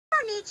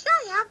don't need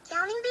your help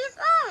counting these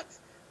eggs.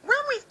 When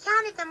we've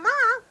counted them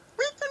all,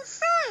 we can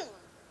sing.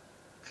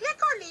 Click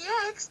on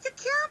the eggs to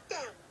count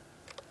them.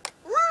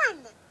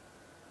 1,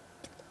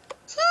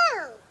 2,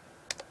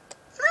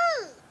 3,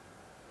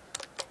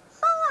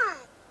 4,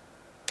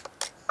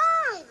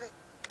 5,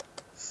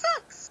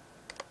 6,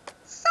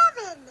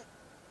 7,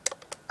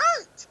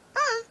 8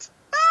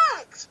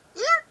 eggs.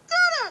 You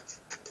did it!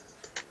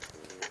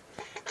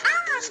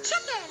 Elmo's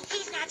chicken,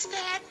 he's not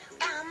scared.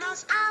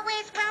 Elmo's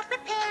always well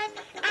prepared,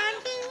 and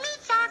he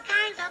meets all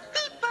kinds of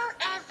people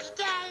every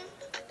day.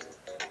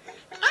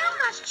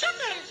 Elmo's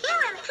chicken,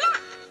 hear him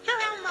clap. Hear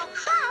Elmo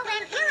cry.